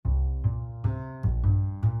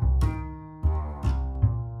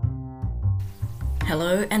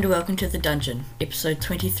Hello and welcome to The Dungeon, episode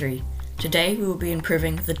 23. Today we will be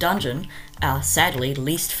improving The Dungeon, our sadly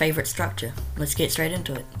least favourite structure. Let's get straight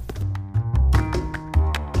into it.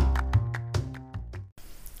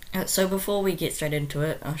 So before we get straight into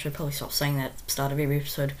it, I should probably stop saying that at the start of every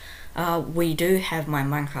episode. We do have my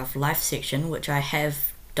Minecraft Life section, which I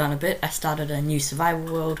have done a bit. I started a new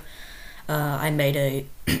survival world. I made a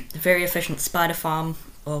very efficient spider farm,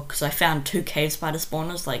 because I found 2 cave spider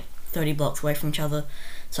spawners, like 30 blocks away from each other,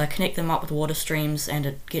 so I connect them up with water streams and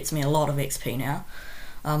it gets me a lot of XP now.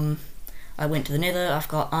 I went to the nether. I've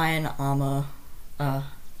got iron armor,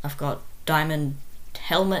 I've got diamond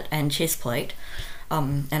helmet and chest plate,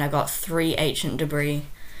 and I got 3 ancient debris.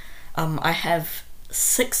 I have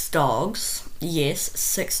 6 dogs, yes,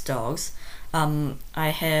 6 dogs. I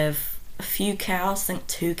have a few cows, I think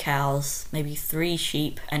 2 cows, maybe 3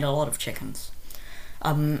 sheep, and a lot of chickens.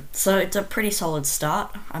 So it's a pretty solid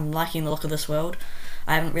start. I'm liking the look of this world.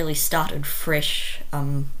 I haven't really started fresh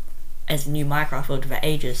as a new Minecraft world for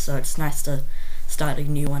ages, so it's nice to start a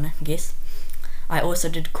new one, I guess. I also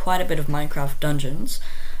did quite a bit of Minecraft Dungeons.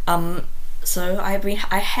 So I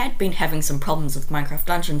had been having some problems with Minecraft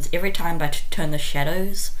Dungeons. Every time I turn the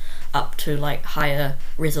shadows up to like higher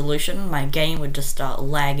resolution, my game would just start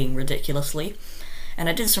lagging ridiculously. And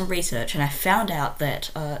I did some research and I found out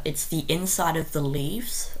that it's the inside of the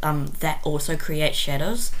leaves that also creates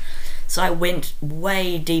shadows. So I went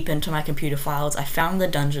way deep into my computer files. I found the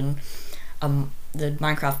dungeon, the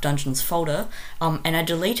Minecraft Dungeons folder, and I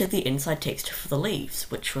deleted the inside text for the leaves,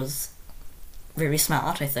 which was very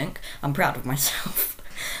smart, I think. I'm proud of myself.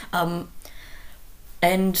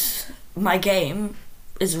 And my game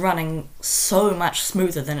is running so much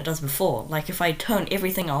smoother than it does before. Like if I turn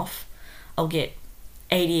everything off, I'll get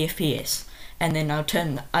 80 FPS, and then I'll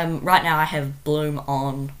turn, right now I have bloom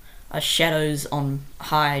on, shadows on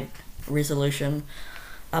high resolution,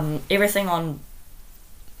 everything on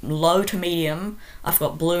low to medium, I've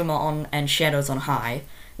got bloom on and shadows on high,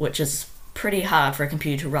 which is pretty hard for a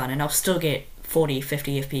computer to run, and I'll still get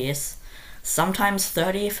 40-50 FPS, sometimes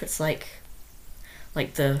 30 if it's like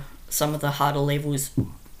some of the harder levels,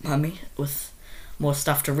 with more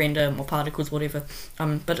stuff to render, more particles, whatever,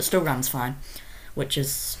 but it still runs fine, which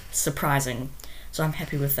is surprising, so I'm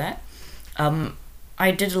happy with that.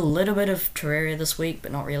 I did a little bit of Terraria this week,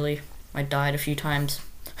 but not really. I died a few times.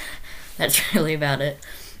 That's really about it.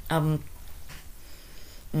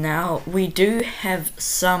 Now, we do have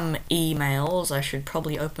some emails. I should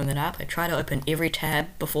probably open it up. I try to open every tab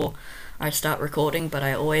before I start recording, but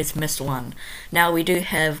I always miss one. Now, we do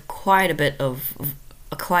have quite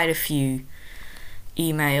a few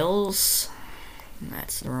emails.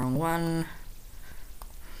 That's the wrong one.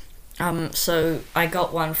 So I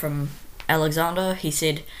got one from Alexander. He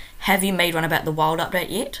said, have you made one about the wild update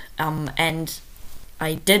yet? And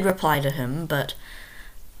I did reply to him, but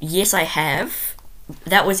yes, I have.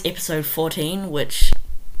 That was episode 14, which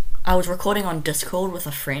I was recording on Discord with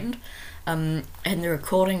a friend, and the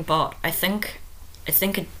recording bot, I think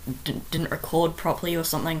it didn't record properly or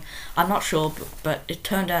something. I'm not sure, but it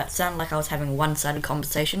sounded like I was having a one-sided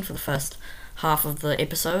conversation for the first half of the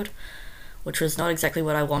episode, which was not exactly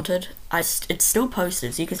what I wanted. It's still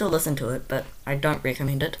posted, so you can still listen to it, but I don't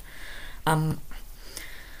recommend it.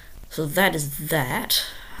 So that is that.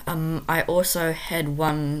 I also had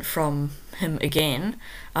one from him again.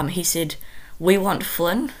 He said, we want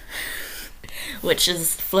Flynn,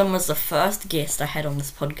 Flynn was the first guest I had on this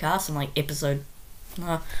podcast in like episode,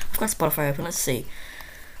 I've got Spotify open, let's see.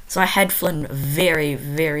 So I had Flynn very,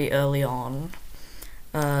 very early on.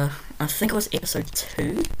 I think it was episode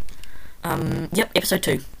 2. Yep, episode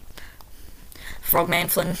 2. Frogman,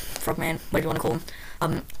 whatever you want to call him.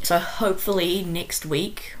 So hopefully next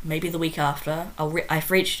week, maybe the week after,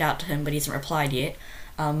 I've reached out to him, but he hasn't replied yet.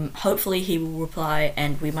 Hopefully he will reply,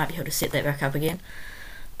 and we might be able to set that back up again.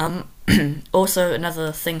 Also,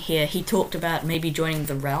 another thing here, he talked about maybe joining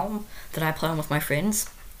the realm that I play on with my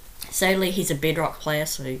friends. Sadly, he's a Bedrock player,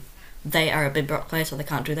 so they are a Bedrock player, so they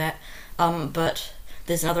can't do that. But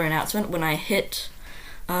there's another announcement. When I hit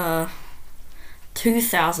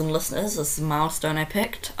 2,000 listeners, this is the milestone I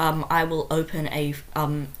picked, I will open a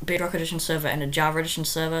Bedrock Edition server and a Java Edition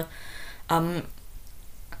server. The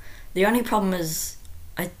only problem is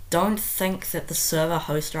I don't think that the server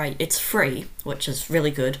hoster, it's free, which is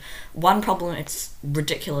really good. One problem, it's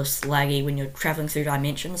ridiculous laggy when you're traveling through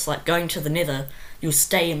dimensions. Like going to the nether, you'll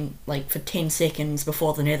stay in like for 10 seconds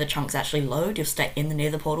before the nether chunks actually load. You'll stay in the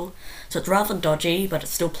nether portal, so it's rather dodgy, but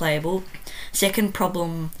it's still playable. Second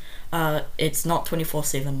problem, It's not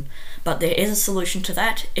 24/7, but there is a solution to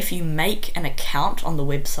that. If you make an account on the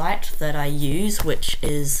website that I use, which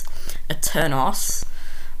is Eternos,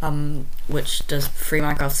 which does free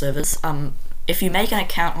Minecraft servers, if you make an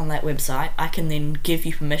account on that website, I can then give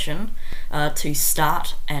you permission to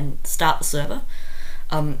start the server,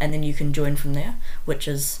 and then you can join from there, which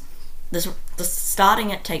is... The starting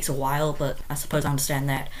it takes a while, but I suppose I understand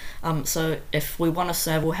that. So if we want a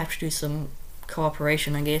server, we'll have to do some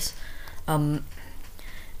cooperation, I guess. And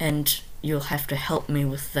you'll have to help me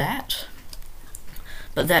with that.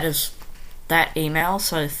 But that is that email,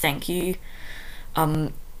 so thank you.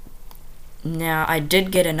 Now, I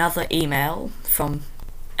did get another email from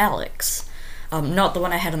Alex. Not the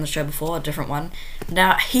one I had on the show before, a different one.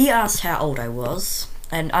 Now, he asked how old I was,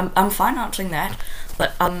 and I'm fine answering that,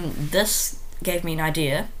 but this gave me an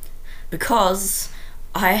idea, because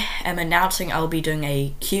I am announcing I'll be doing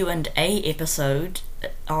a Q&A episode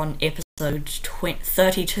on episode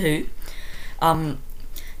 32. Now,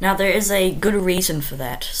 there is a good reason for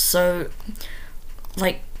that. So,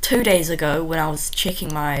 like 2 days ago, when I was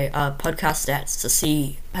checking my podcast stats to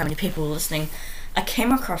see how many people were listening, I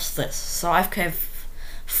came across this. So I've had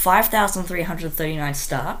 5,339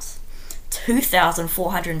 starts,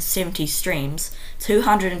 2,470 streams,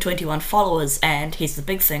 221 followers, and here's the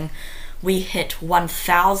big thing, we hit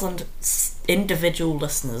 1,000 individual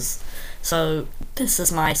listeners. So this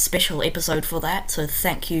is my special episode for that, so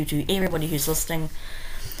thank you to everybody who's listening.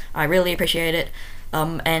 I really appreciate it,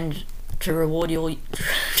 and to reward you all,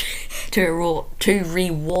 to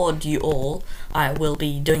reward you all, I will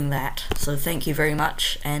be doing that. So thank you very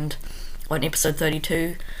much, and on episode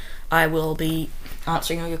 32, I will be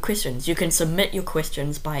answering all your questions. You can submit your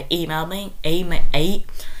questions by emailing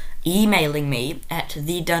me at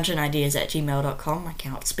thedungeonideas@gmail.com. I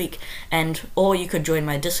cannot speak. Or you could join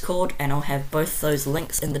my Discord, and I'll have both those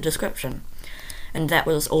links in the description. And that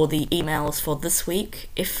was all the emails for this week.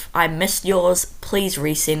 If I missed yours, please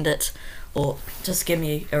resend it, or just give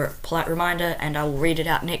me a polite reminder and I will read it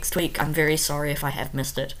out next week. I'm very sorry if I have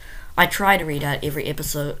missed it. I try to read out every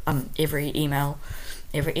email,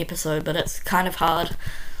 every episode, but it's kind of hard,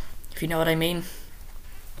 if you know what I mean.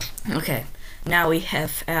 Okay, now we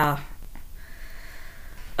have our,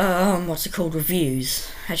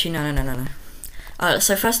 reviews. Actually, no.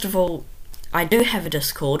 So first of all, I do have a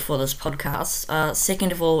Discord for this podcast.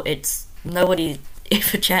 Second of all, it's nobody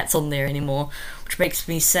ever chats on there anymore, which makes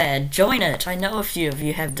me sad. Join it. I know a few of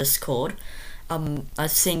you have Discord.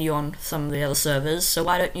 I've seen you on some of the other servers, so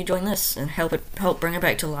why don't you join this and help bring it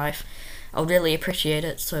back to life? I'll really appreciate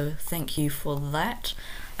it, so thank you for that.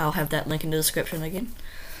 I'll have that link in the description again.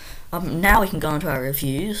 Now we can go into our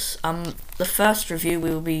reviews. The first review, we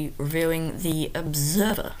will be reviewing the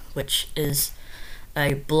Observer, which is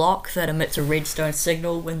a block that emits a redstone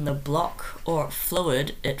signal when the block or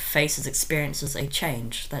fluid it faces experiences a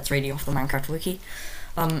change. That's reading off the Minecraft wiki.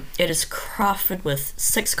 It is crafted with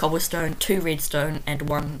 6 cobblestone, 2 redstone, and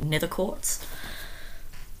 1 nether quartz.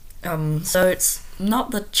 So it's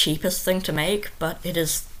not the cheapest thing to make, but it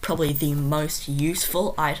is probably the most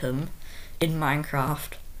useful item in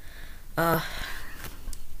Minecraft.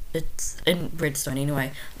 It's in redstone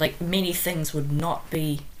anyway. Like, many things would not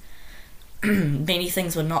be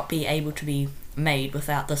able to be made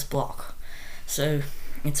without this block. So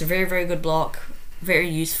it's a very, very good block, very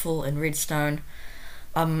useful in redstone.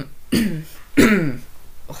 Oh, I've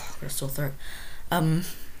got a sore throat.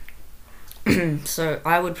 So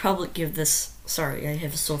I would probably give this, sorry, I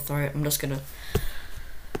have a sore throat, I'm just gonna,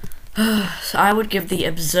 so I would give the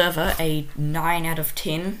Observer a 9 out of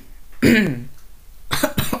 10. I'm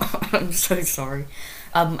so sorry.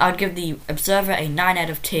 I'd give the Observer a 9 out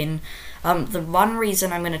of 10. The one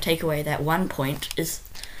reason I'm going to take away that 1 point is,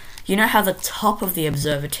 you know how the top of the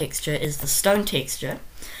Observer texture is the stone texture?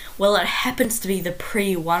 Well, it happens to be the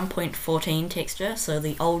pre-1.14 texture, so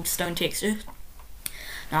the old stone texture.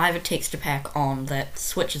 Now, I have a texture pack on that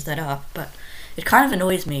switches that up, but it kind of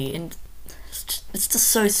annoys me, and it's just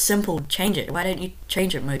so simple to change it. Why don't you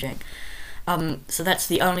change it, Mojang? So that's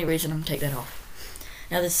the only reason I'm going to take that off.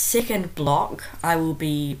 Now, the second block I will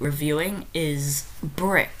be reviewing is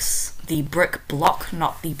bricks. The brick block,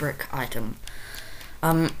 not the brick item.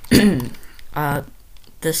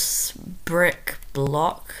 This brick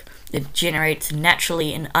block, it generates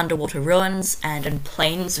naturally in underwater ruins and in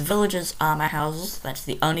plains, villages, armor houses.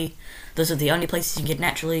 Those are the only places you can get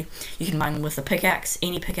naturally. You can mine with a pickaxe,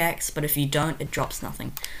 any pickaxe, but if you don't, it drops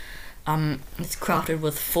nothing. It's crafted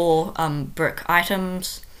with 4 brick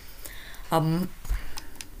items.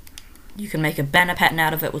 You can make a banner pattern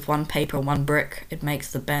out of it with 1 paper and 1 brick. It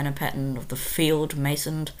makes the banner pattern of the field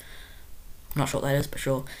masoned. I'm not sure what that is, but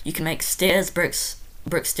sure. You can make stairs, brick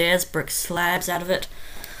stairs, brick slabs out of it.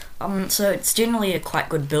 So it's generally a quite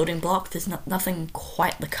good building block. There's nothing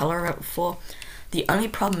quite the color of it before. The only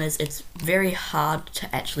problem is it's very hard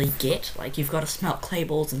to actually get. Like, you've got to smelt clay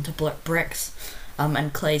balls into bricks,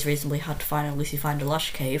 and clay's reasonably hard to find unless you find a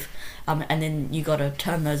lush cave. And then you got to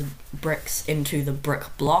turn those bricks into the brick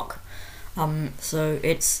block. So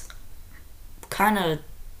it's kind of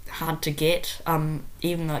hard to get,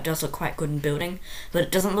 even though it does look quite good in building, but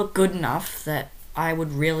it doesn't look good enough that I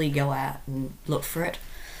would really go out and look for it.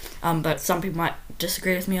 But some people might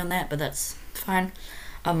disagree with me on that, but that's fine.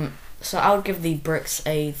 So I would give the bricks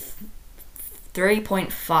a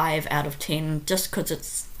 3.5 out of 10, just because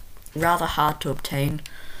it's rather hard to obtain,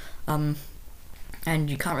 and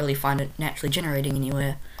you can't really find it naturally generating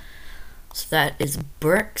anywhere. So that is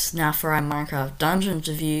bricks. Now for our Minecraft Dungeons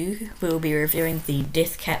review, we will be reviewing the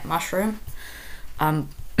Deathcap Mushroom.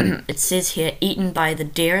 It says here, eaten by the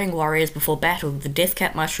daring warriors before battle, the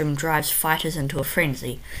Deathcap Mushroom drives fighters into a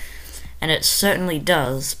frenzy. And it certainly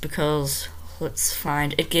does, because, let's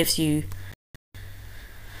find, it gives you,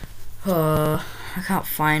 I can't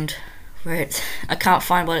find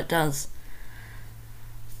what it does.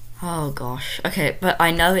 Oh gosh, okay, but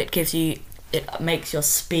I know it gives you, it makes your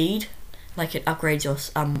speed, like it upgrades your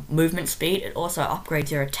movement speed. It also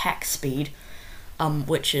upgrades your attack speed,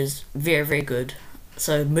 which is very, very good.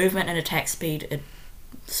 So movement and attack speed, it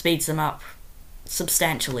speeds them up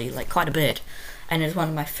substantially, like quite a bit, and is one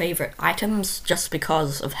of my favourite items just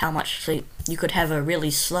because of how much. So you could have a really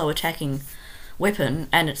slow attacking weapon,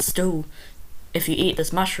 and it's still, if you eat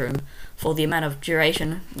this mushroom for the amount of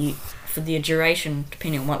duration,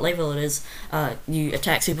 depending on what level it is, you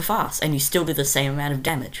attack super fast, and you still do the same amount of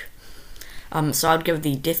damage. So I'd give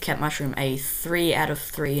the Deathcap Mushroom a 3 out of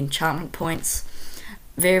 3 enchantment points.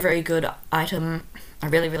 Very, very good item. I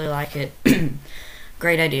really, really like it.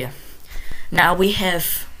 Great idea. Now we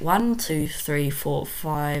have 1, 2, 3, 4,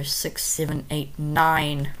 5, 6, 7, 8,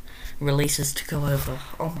 9 releases to go over.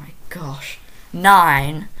 Oh my gosh.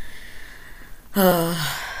 9?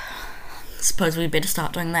 Suppose we better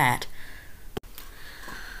start doing that.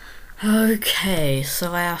 Okay,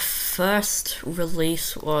 so our first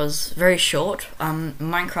release was very short,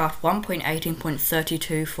 Minecraft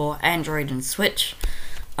 1.18.32 for Android and Switch.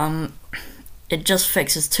 It just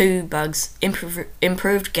fixes 2 bugs,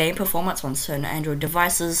 improved game performance on certain Android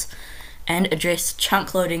devices, and addressed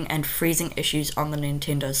chunk loading and freezing issues on the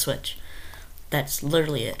Nintendo Switch. That's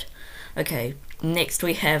literally it. Okay, next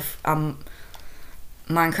we have Minecraft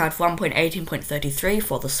 1.18.33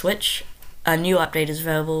 for the Switch. A new update is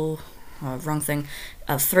available. Wrong thing.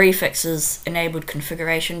 3 fixes: enabled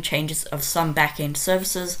configuration, changes of some back-end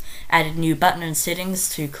services, added new button and settings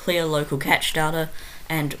to clear local cache data,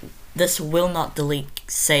 and this will not delete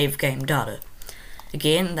save game data.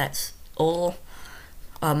 Again, that's all.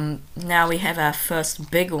 Now we have our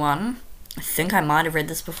first big one. I think I might have read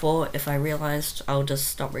this before. If I realized, I'll just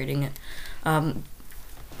stop reading it.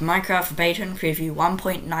 Minecraft Beta and Preview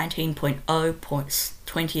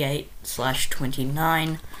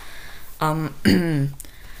 1.19.0.28/29.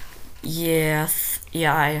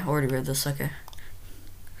 Yeah, I already read this, okay.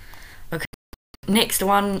 Next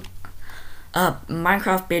one,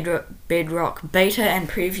 Minecraft Bedrock Beta and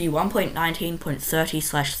Preview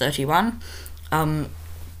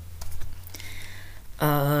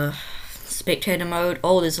 1.19.30/31. Spectator mode.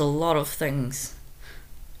 Oh, there's a lot of things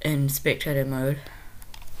in spectator mode.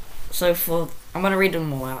 So I'm gonna read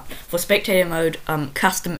them all out. For spectator mode,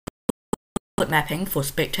 custom input mapping for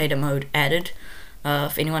spectator mode added.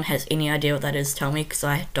 If anyone has any idea what that is, tell me, because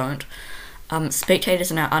I don't.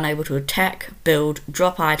 Spectators are now unable to attack, build,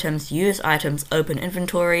 drop items, use items, open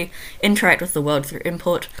inventory, interact with the world through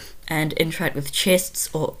input, and interact with chests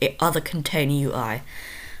or other container UI.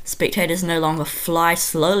 Spectators no longer fly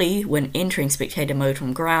slowly when entering spectator mode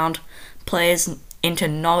from ground. Players enter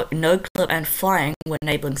no clip and flying when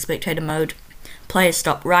enabling spectator mode. Players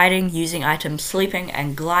stop riding, using items, sleeping,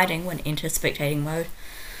 and gliding when enter spectating mode.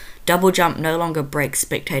 Double jump no longer breaks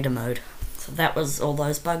spectator mode. So that was all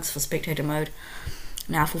those bugs for spectator mode.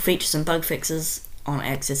 Now for features and bug fixes on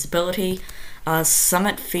accessibility.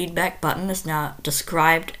 Summit feedback button is now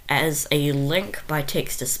described as a link by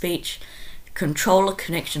text to speech. Controller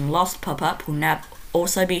connection lost pop-up will now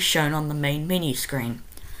also be shown on the main menu screen.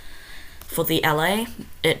 For the LA,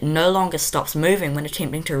 it no longer stops moving when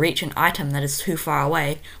attempting to reach an item that is too far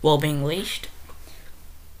away while being leashed.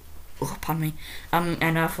 Oh, pardon me.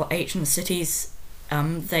 And for H and cities,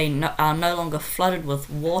 they are no longer flooded with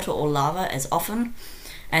water or lava as often,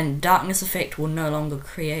 and darkness effect will no longer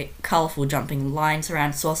create colourful jumping lines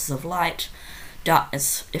around sources of light.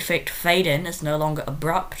 Darkness effect fade in is no longer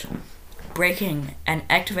abrupt. Breaking an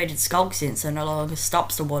activated skulk sensor no longer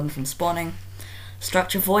stops the warden from spawning.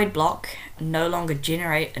 Structure void block no longer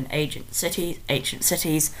generate an ancient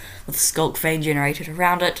cities with skulk vein generated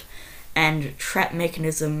around it, and trap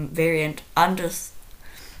mechanism variant under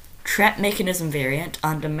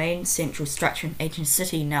main central structure in ancient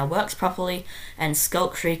city now works properly, and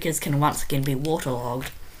skulk shriekers can once again be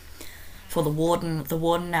waterlogged. For the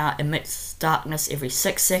warden now emits darkness every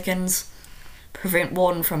 6 seconds. Prevent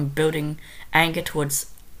warden from building anger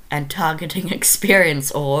towards and targeting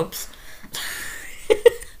experience orbs.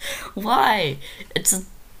 Why? It's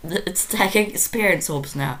attacking experience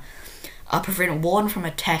orbs now. Prevent warden from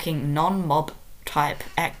attacking non-mob type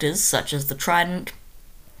actors such as the Trident.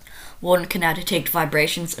 Warden can now detect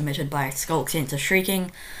vibrations emitted by a skulk sensor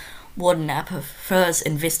shrieking. Warden now prefers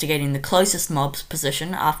investigating the closest mob's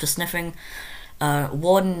position after sniffing.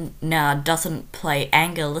 Warden now doesn't play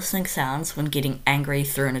anger listening sounds when getting angry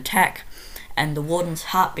through an attack, and the Warden's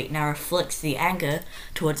heartbeat now reflects the anger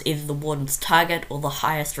towards either the Warden's target or the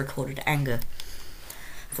highest recorded anger.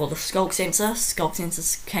 For the skulk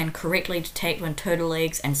sensors can correctly detect when turtle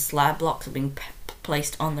eggs and slab blocks are being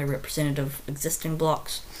placed on their representative existing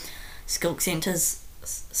blocks. Skulk sensors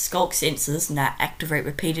now activate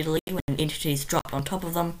repeatedly when entities drop on top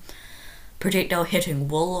of them. Projectile hitting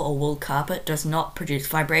wool or wool carpet does not produce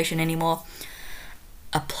vibration anymore.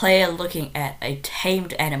 A player looking at a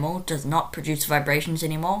tamed animal does not produce vibrations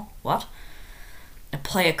anymore. What? A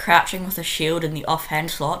player crouching with a shield in the offhand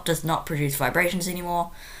slot does not produce vibrations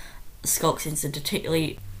anymore. The skulk sensor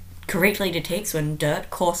correctly detects when dirt,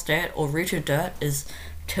 coarse dirt, or rooted dirt is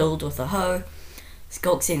tilled with a hoe.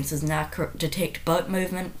 Skulk sensors now detect boat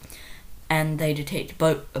movement, and they detect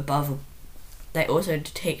They also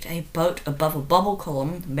detect a boat above a bubble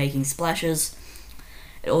column making splashes.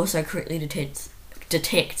 It also correctly detects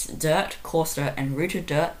dirt, coarse dirt, and rooted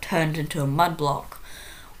dirt turned into a mud block.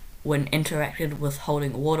 When interacted with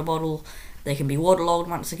holding a water bottle, they can be waterlogged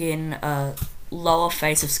once again. Lower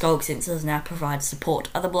face of skulk sensors now provides support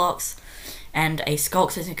to other blocks, and a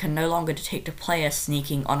skulk sensor can no longer detect a player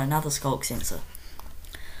sneaking on another skulk sensor.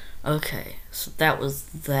 Okay, so that was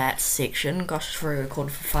that section. Gosh, it's already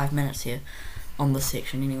recorded for 5 minutes here on this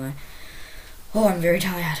section anyway. Oh, I'm very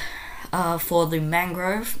tired. For the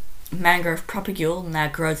mangrove propagule now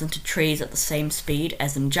grows into trees at the same speed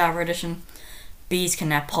as in Java Edition. Bees can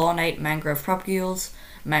now pollinate mangrove propagules.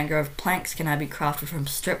 Mangrove planks can now be crafted from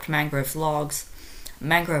stripped mangrove logs.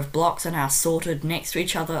 Mangrove blocks are now sorted next to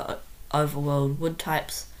each other overworld wood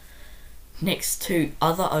types.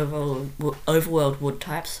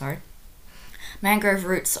 Mangrove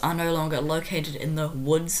roots are no longer located in the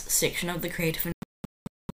woods section of the creative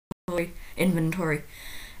inventory,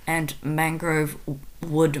 and mangrove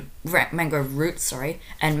wood map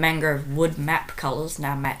colors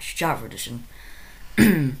now match Java Edition.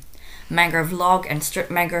 Mangrove log and stripped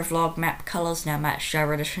mangrove log map colors now match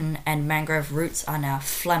Java Edition, and mangrove roots are now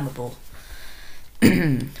flammable.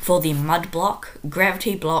 For the mud block,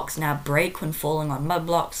 gravity blocks now break when falling on mud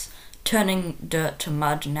blocks. Turning dirt to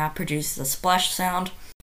mud now produces a splash sound.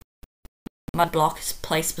 Mud block is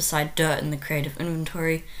placed beside dirt in the creative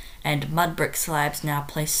inventory, and mud brick slabs now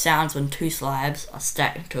place sounds when 2 slabs are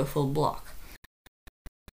stacked into a full block.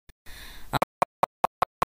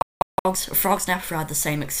 Frogs now provide the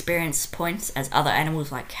same experience points as other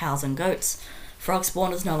animals like cows and goats. Frog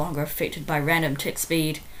spawn is no longer affected by random tick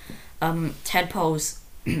speed. Tadpoles'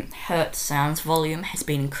 hurt sounds volume has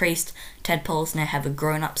been increased. Tadpoles now have a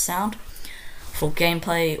grown-up sound. For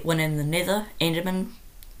gameplay, when in the nether, Enderman,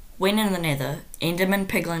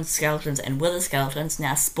 piglins, skeletons, and wither skeletons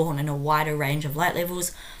now spawn in a wider range of light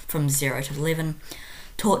levels from 0 to 11.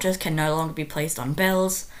 Torches can no longer be placed on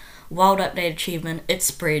bells. Wild update achievement, it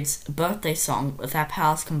spreads birthday song with our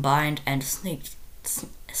powers combined and sneak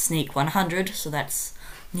 100, so that's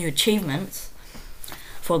new achievements.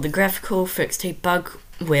 For the graphical, fixed a bug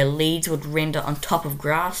where leads would render on top of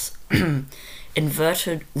grass.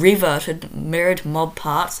 Reverted mirrored mob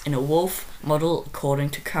parts in a wolf model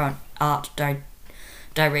according to current art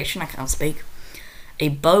direction. I can't speak. A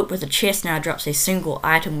boat with a chest now drops a single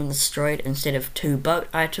item when destroyed instead of 2 boat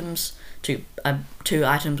items. Two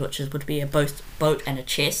items, which would be a boat and a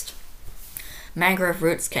chest. Mangrove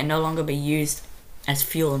roots can no longer be used as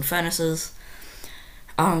fuel in furnaces.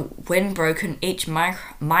 When broken, each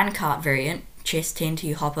minecart variant, chest,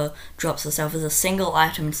 TNT, hopper, drops itself as a single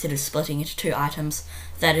item instead of splitting into 2 items.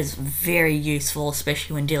 That is very useful,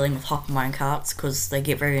 especially when dealing with hopper minecarts, because they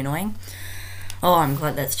get very annoying. Oh, I'm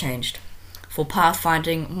glad that's changed. For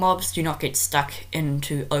pathfinding, mobs do not get stuck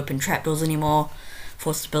into open trapdoors anymore.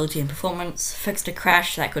 for stability and performance. Fixed a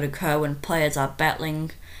crash that could occur when players are battling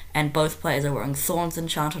and both players are wearing Thorn's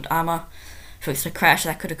enchanted armor. Fixed a crash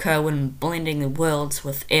that could occur when blending the worlds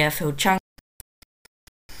with airfield chunks.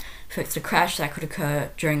 Fixed a crash that could occur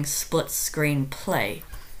during split screen play.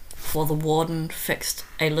 For the Warden, fixed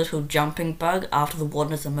a little jumping bug after the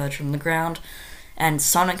Warden has emerged from the ground, and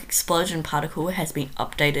Sonic Explosion Particle has been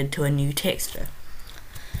updated to a new texture.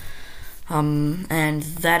 And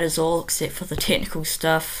that is all except for the technical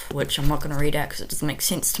stuff, which I'm not going to read out because it doesn't make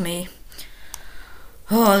sense to me.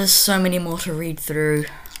 Oh, there's so many more to read through.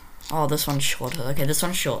 Oh, this one's shorter. Okay, this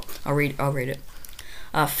one's short. I'll read it.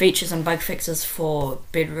 Features and bug fixes for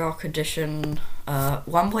Bedrock Edition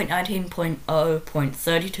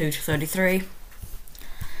 1.19.0.32 to 33.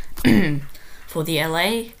 For the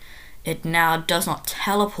LA, it now does not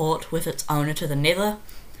teleport with its owner to the Nether.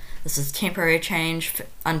 This is a temporary change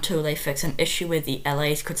until they fix an issue where the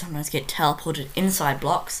LAs could sometimes get teleported inside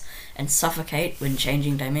blocks and suffocate when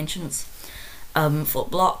changing dimensions. For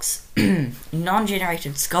blocks,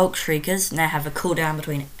 non-generated Skulk Shriekers now have a cooldown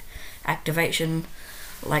between activation,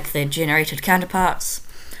 like their generated counterparts.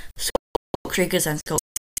 Skulk Shriekers and Skulk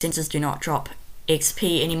Sensors do not drop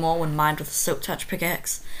XP anymore when mined with a Silk Touch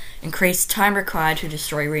pickaxe. Increased time required to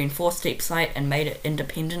destroy reinforced deep sight and made it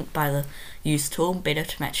independent by the use tool, better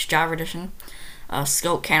to match Java Edition.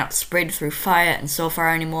 Skulk cannot spread through fire and sulfur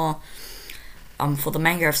anymore. For the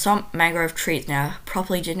Mangrove Swamp, mangrove trees now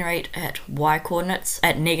properly generate at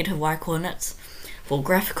negative Y coordinates. For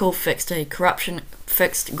graphical, fixed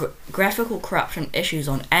graphical corruption issues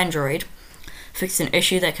on Android. Fixed an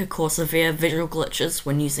issue that could cause severe visual glitches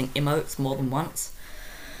when using emotes more than once.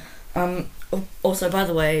 Also, by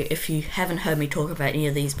the way, if you haven't heard me talk about any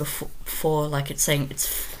of these before, like it's saying it's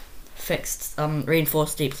fixed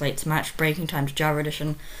reinforced deep slates match breaking time to Java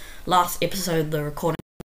Edition. Last episode, the recording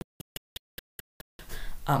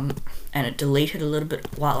and it deleted a little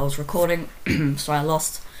bit while I was recording, so I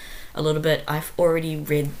lost a little bit. I already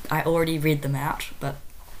read them out, but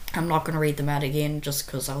I'm not going to read them out again just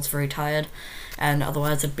because I was very tired, and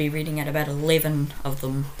otherwise I'd be reading out about 11 of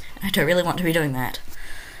them. I don't really want to be doing that.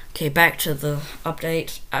 Okay, back to the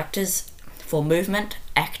update. Actors for movement.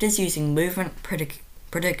 Actors using movement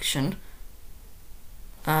prediction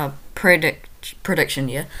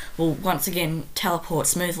will once again teleport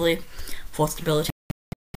smoothly. For stability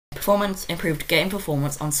performance, improved game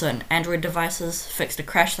performance on certain Android devices, fixed a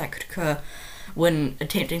crash that could occur when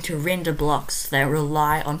attempting to render blocks that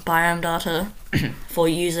rely on biome data. For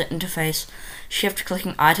user interface,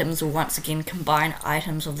 shift-clicking items will once again combine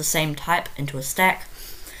items of the same type into a stack.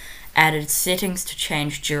 Added settings to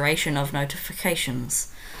change duration of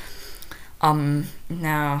notifications.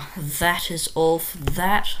 Now that is all for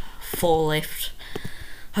that. 4 left.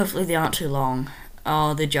 Hopefully they aren't too long.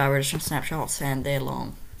 Oh, the Java Edition snapshots, and they're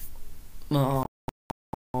long. Oh.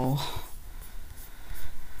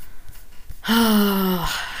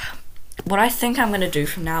 What I think I'm going to do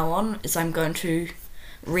from now on is I'm going to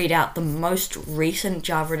read out the most recent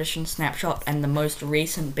Java Edition snapshot and the most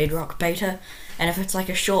recent Bedrock beta, and if it's like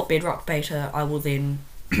a short Bedrock beta, I will then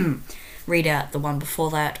read out the one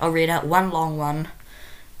before that. I'll read out one long one,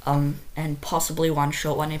 and possibly one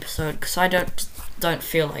short one episode, because I don't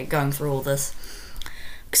feel like going through all this.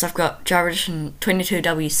 Because I've got Java Edition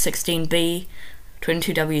 22W16B,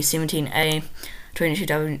 22W17A,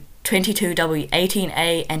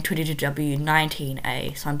 22W18A, and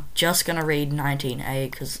 22W19A. So I'm just going to read 19A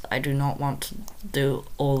because I do not want to do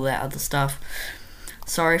all that other stuff.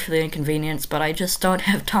 Sorry for the inconvenience, but I just don't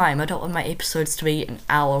have time. I don't want my episodes to be an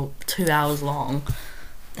hour, 2 hours long.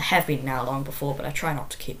 They have been an hour long before, but I try not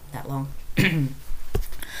to keep them that long.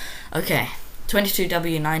 Okay,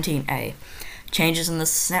 22W19A. Changes in the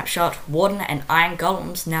snapshot. Warden and Iron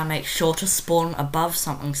Golems now make sure to spawn above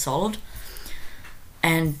something solid.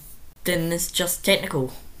 And then there's just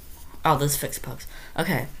technical. Oh, there's fixed bugs.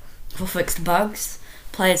 Okay, for fixed bugs,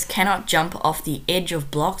 players cannot jump off the edge of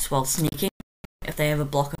blocks while sneaking if they have a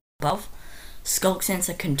block above. Skulk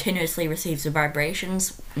Sensor continuously receives the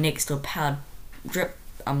vibrations next to a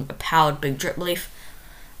powered big drip leaf.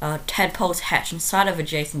 Tadpoles hatch inside of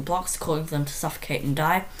adjacent blocks, causing them to suffocate and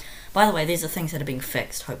die. By the way, these are things that are being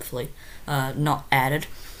fixed, hopefully, not added.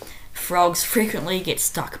 Frogs frequently get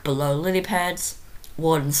stuck below lily pads.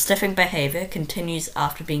 Warden's sniffing behaviour continues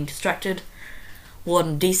after being distracted.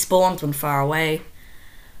 Warden despawns when far away.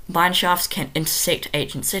 Mineshafts can intersect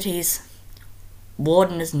ancient cities.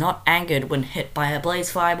 Warden is not angered when hit by a blaze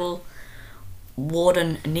fireball.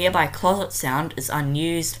 Warden nearby closet sound is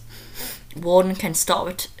unused. Warden can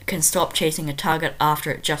stop chasing a target after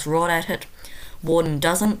it just roared at it. Warden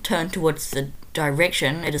doesn't turn towards the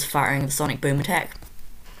direction it is firing the sonic boom attack.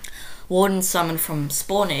 Warden summoned from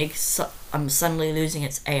spawn eggs, suddenly losing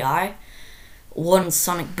its AI. Warden's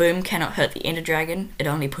sonic boom cannot hurt the ender dragon, it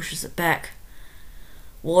only pushes it back.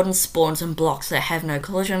 Warden spawns in blocks that have no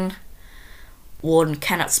collision. Warden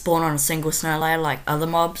cannot spawn on a single snow layer like other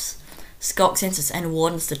mobs. Skulk sensors and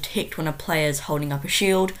wardens detect when a player is holding up a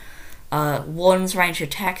shield. Warden's ranged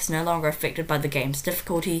attack is no longer affected by the game's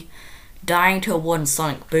difficulty. Dying to a warden's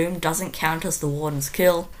sonic boom doesn't count as the warden's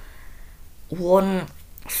kill. Warden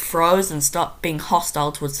froze and stopped being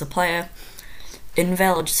hostile towards the player.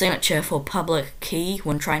 Invalid signature for public key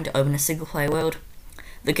when trying to open a single player world.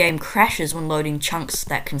 The game crashes when loading chunks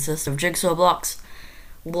that consist of jigsaw blocks.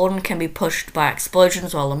 Warden can be pushed by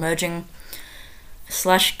explosions while emerging.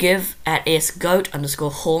 /give at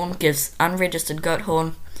sgoat_horn gives unregistered goat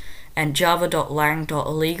horn. And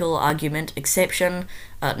java.lang.illegal argument exception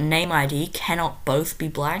name ID cannot both be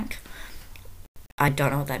blank. I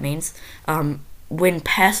don't know what that means. When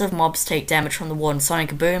passive mobs take damage from the Warden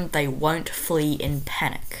sonic boom, they won't flee in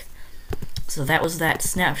panic. So that was that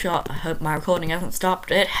snapshot. I hope my recording hasn't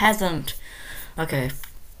stopped. It hasn't. Okay.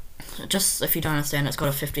 Just if you don't understand, it's got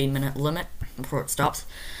a 15-minute limit before it stops.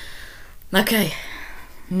 Okay.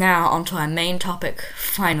 Now onto our main topic,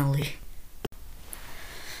 finally.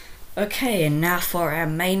 Okay, and now for our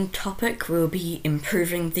main topic, we'll be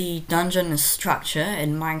improving the dungeon structure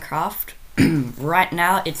in Minecraft. Right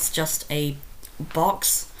now, it's just a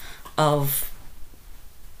box of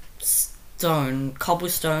stone,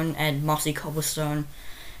 cobblestone and mossy cobblestone.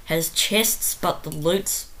 Has chests, but the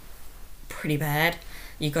loot's pretty bad,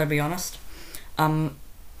 you gotta be honest.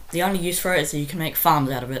 The only use for it is that you can make farms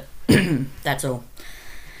out of it. That's all.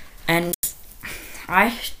 And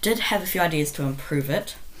I did have a few ideas to improve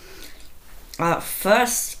it.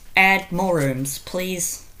 First, add more rooms,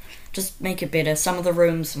 please. Just make it better. Some of the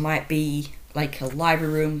rooms might be like a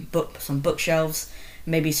library room, some bookshelves,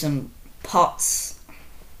 maybe some pots.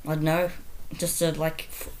 I don't know, just to, like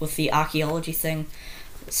with the archaeology thing.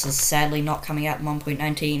 This is sadly not coming out in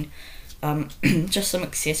 1.19. Just some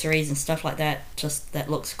accessories and stuff like that. Just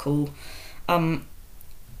that looks cool.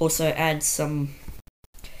 Also add some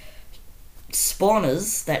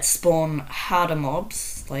spawners that spawn harder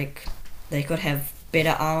mobs. Like they could have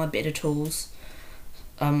better armor, better tools.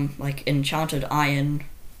 Like enchanted iron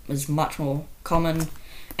is much more common,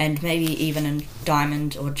 and maybe even in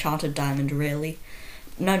diamond or enchanted diamond rarely.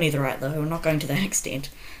 No netherite though, we're not going to that extent.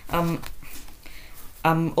 Also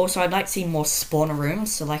I'd like to see more spawner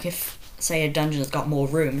rooms, so like if, say, a dungeon's got more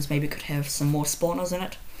rooms, maybe it could have some more spawners in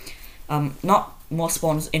it. Not more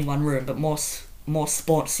spawners in one room, but more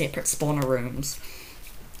separate spawner rooms.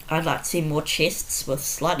 I'd like to see more chests with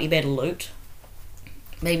slightly better loot.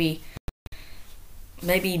 Maybe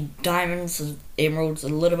diamonds and emeralds a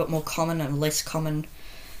little bit more common and less common.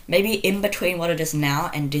 Maybe in between what it is now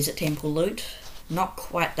and Desert Temple loot. Not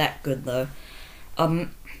quite that good though.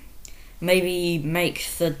 Maybe make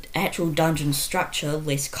the actual dungeon structure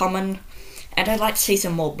less common. And I'd like to see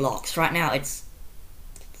some more blocks. Right now it's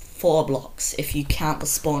 4 blocks if you count the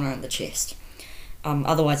spawner and the chest.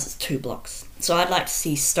 Otherwise it's 2 blocks. So I'd like to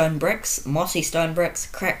see stone bricks, mossy stone bricks,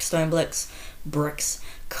 cracked stone bricks,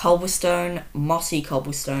 cobblestone, mossy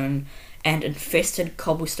cobblestone, and infested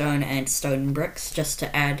cobblestone and stone bricks, just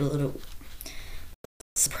to add a little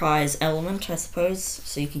surprise element, I suppose,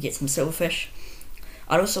 so you can get some silverfish.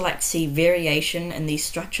 I'd also like to see variation in these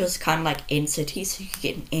structures, kind of like End City, so you could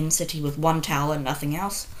get an End City with 1 tower and nothing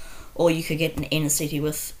else, or you could get an End City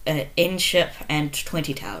with an End ship and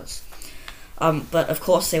 20 towers. But of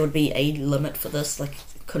course there would be a limit for this, like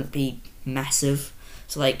it couldn't be massive,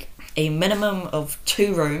 so like a minimum of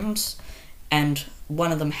 2 rooms, and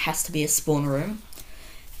one of them has to be a spawn room,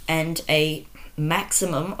 and a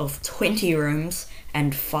maximum of 20 rooms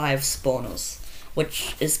and 5 spawners,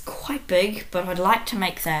 which is quite big, but I'd like to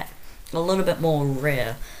make that a little bit more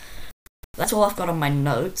rare. That's all I've got on my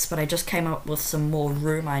notes, but I just came up with some more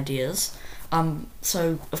room ideas.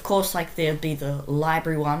 So of course, like there'd be the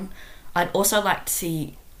library one. I'd also like to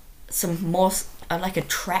see some more, like a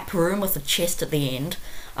trap room with a chest at the end.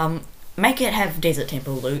 Make it have Desert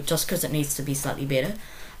Temple loot, just because it needs to be slightly better.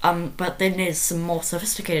 But then there's some more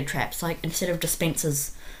sophisticated traps, like instead of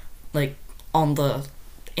dispensers, like on the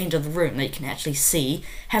end of the room that you can actually see,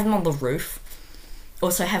 have them on the roof.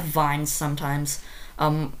 Also have vines sometimes.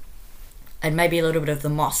 And maybe a little bit of the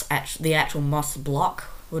moss, the actual moss block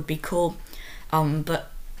would be cool.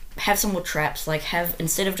 But have some more traps, like have,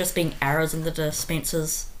 instead of just being arrows in the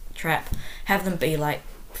dispensers trap, have them be like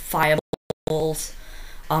fireballs.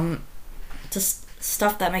 Just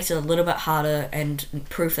stuff that makes it a little bit harder, and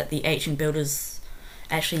proof that the ancient builders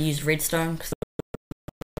actually used redstone, because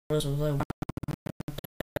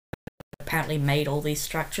apparently made all these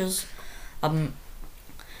structures.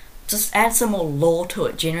 Just add some more lore to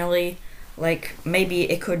it generally. Like, maybe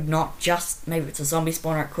it could not just, maybe it's a zombie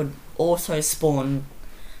spawner, it could also spawn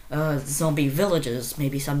zombie villages,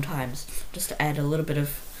 maybe sometimes, just to add a little bit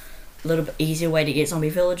easier way to get zombie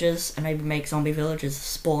villages, and maybe make zombie villages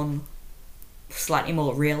spawn slightly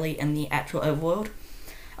more rarely in the actual overworld.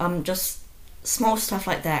 Just small stuff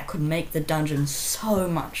like that could make the dungeon so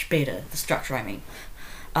much better, the structure I mean.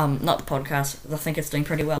 Not the podcast, I think it's doing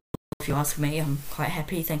pretty well. If you ask me, I'm quite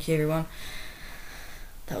happy, thank you everyone.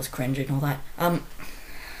 That was cringy and all that.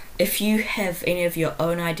 If you have any of your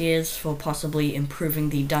own ideas for possibly improving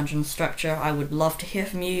the dungeon structure, I would love to hear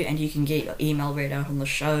from you, and you can get your email read out on the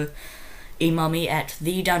show. Email me at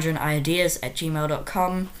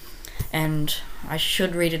thedungeonideas@gmail.com, and I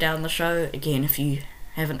should read it out on the show. Again, if you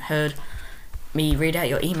haven't heard me read out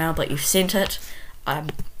your email but you've sent it,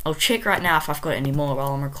 I'll check right now if I've got any more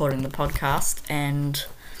while I'm recording the podcast, and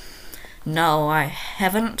no, I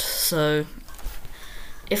haven't, so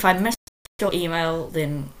if I missed your email,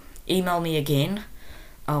 then email me again,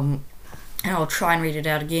 and I'll try and read it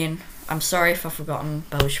out again. I'm sorry if I've forgotten,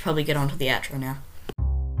 but we should probably get on to the outro now.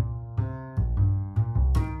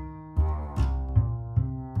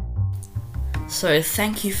 So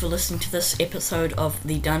thank you for listening to this episode of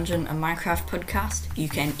the Dungeon and Minecraft podcast. You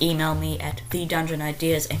can email me at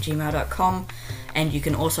thedungeonideas@gmail.com, and you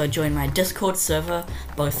can also join my Discord server.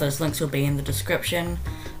 Both those links will be in the description.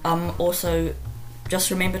 Also, just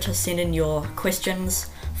remember to send in your questions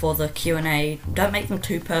for the Q&A. Don't make them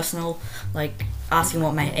too personal. Like, asking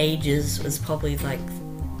what my age is probably like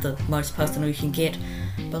the most personal you can get.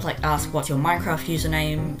 But like, ask what's your Minecraft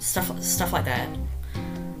username, stuff like that.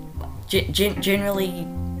 Generally,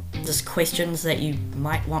 just questions that you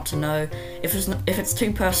might want to know. If it's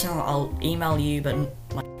too personal, I'll email you and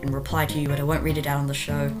reply to you, but I won't read it out on the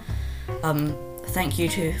show. Thank you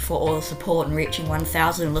for all the support in reaching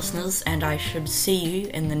 1,000 listeners, and I should see you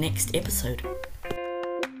in the next episode.